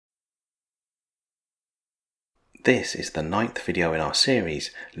This is the 9th video in our series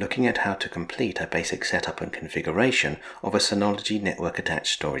looking at how to complete a basic setup and configuration of a Synology network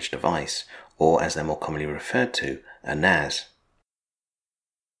attached storage device, or as they're more commonly referred to, a NAS.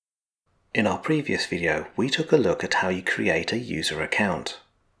 In our previous video, we took a look at how you create a user account.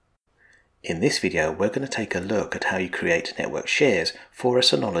 In this video, we're going to take a look at how you create network shares for a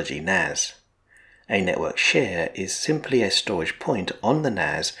Synology NAS. A network share is simply a storage point on the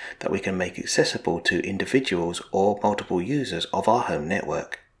NAS that we can make accessible to individuals or multiple users of our home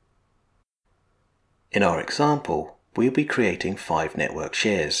network. In our example, we'll be creating 5 network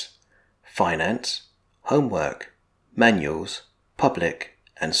shares: finance, homework, manuals, public,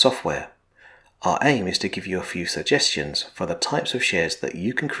 and software. Our aim is to give you a few suggestions for the types of shares that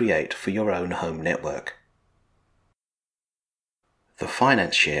you can create for your own home network. The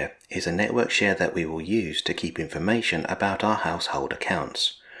finance share is a network share that we will use to keep information about our household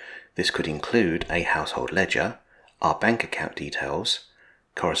accounts. This could include a household ledger, our bank account details,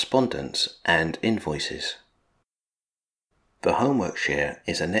 correspondence, and invoices. The homework share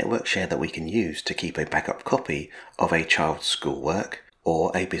is a network share that we can use to keep a backup copy of a child's schoolwork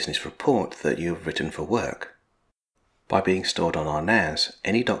or a business report that you have written for work. By being stored on our NAS,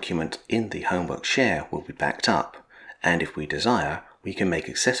 any document in the homework share will be backed up, and if we desire, we can make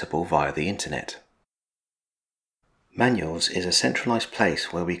accessible via the internet. Manuals is a centralized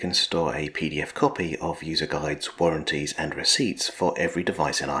place where we can store a PDF copy of user guides, warranties, and receipts for every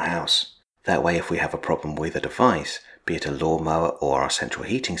device in our house. That way, if we have a problem with a device, be it a lawnmower or our central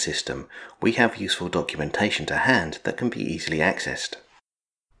heating system, we have useful documentation to hand that can be easily accessed.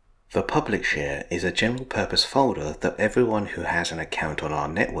 The public share is a general purpose folder that everyone who has an account on our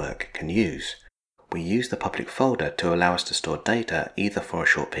network can use. We use the public folder to allow us to store data either for a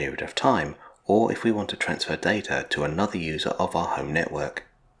short period of time or if we want to transfer data to another user of our home network.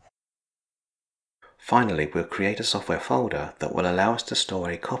 Finally, we'll create a software folder that will allow us to store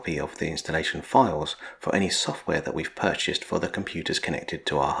a copy of the installation files for any software that we've purchased for the computers connected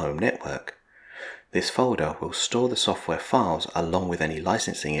to our home network. This folder will store the software files along with any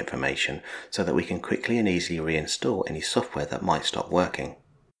licensing information so that we can quickly and easily reinstall any software that might stop working.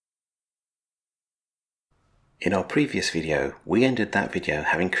 In our previous video, we ended that video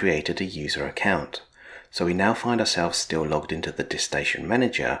having created a user account, so we now find ourselves still logged into the DiskStation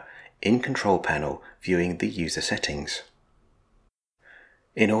Manager in Control Panel viewing the user settings.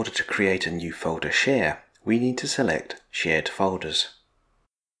 In order to create a new folder share, we need to select Shared Folders.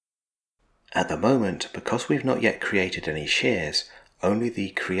 At the moment, because we've not yet created any shares, only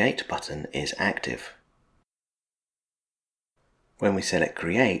the Create button is active. When we select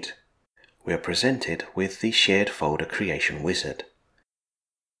Create, we are presented with the Shared Folder Creation wizard.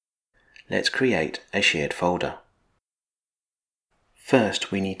 Let's create a shared folder.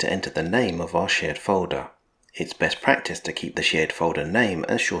 First, we need to enter the name of our shared folder. It's best practice to keep the shared folder name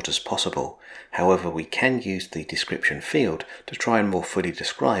as short as possible. However, we can use the description field to try and more fully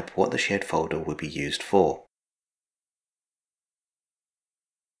describe what the shared folder will be used for.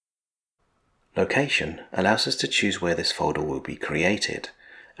 Location allows us to choose where this folder will be created.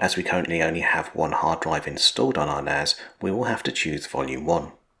 As we currently only have one hard drive installed on our NAS, we will have to choose Volume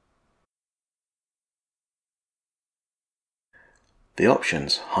 1. The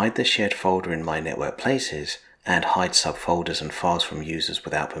options Hide the shared folder in My Network Places and Hide subfolders and files from users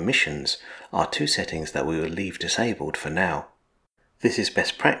without permissions are 2 settings that we will leave disabled for now. This is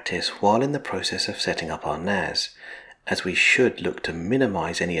best practice while in the process of setting up our NAS, as we should look to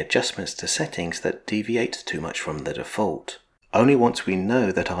minimize any adjustments to settings that deviate too much from the default. Only once we know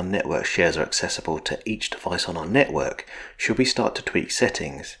that our network shares are accessible to each device on our network should we start to tweak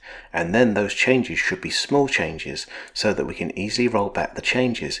settings, and then those changes should be small changes so that we can easily roll back the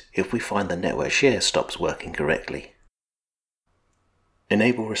changes if we find the network share stops working correctly.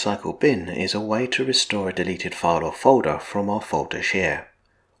 Enable Recycle Bin is a way to restore a deleted file or folder from our folder share.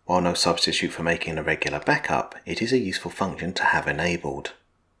 While no substitute for making a regular backup, it is a useful function to have enabled.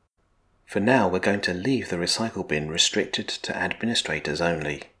 For now, we're going to leave the recycle bin restricted to administrators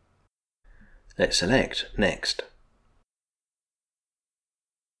only. Let's select Next.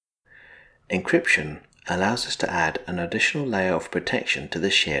 Encryption allows us to add an additional layer of protection to the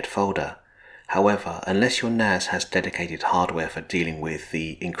shared folder. However, unless your NAS has dedicated hardware for dealing with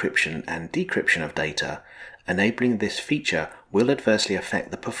the encryption and decryption of data, enabling this feature will adversely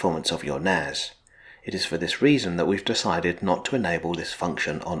affect the performance of your NAS. It is for this reason that we've decided not to enable this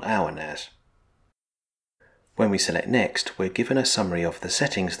function on our NAS. When we select Next, we're given a summary of the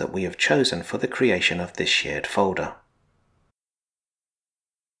settings that we have chosen for the creation of this shared folder.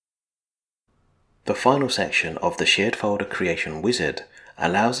 The final section of the Shared Folder Creation wizard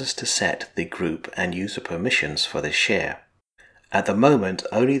allows us to set the group and user permissions for this share. At the moment,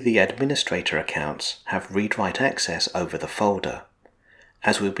 only the administrator accounts have read-write access over the folder.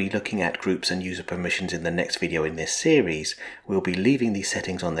 As we'll be looking at groups and user permissions in the next video in this series, we'll be leaving these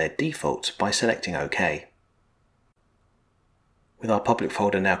settings on their defaults by selecting OK. With our public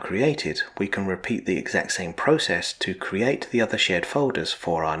folder now created, we can repeat the exact same process to create the other shared folders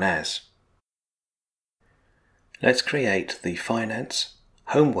for our NAS. Let's create the Finance,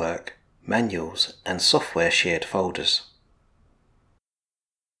 Homework, Manuals and Software shared folders.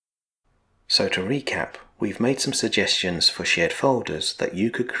 So to recap, we've made some suggestions for shared folders that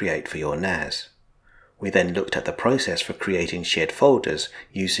you could create for your NAS. We then looked at the process for creating shared folders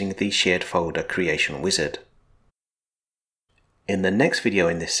using the Shared Folder Creation Wizard. In the next video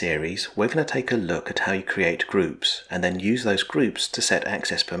in this series, we're going to take a look at how you create groups and then use those groups to set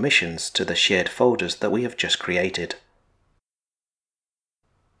access permissions to the shared folders that we have just created.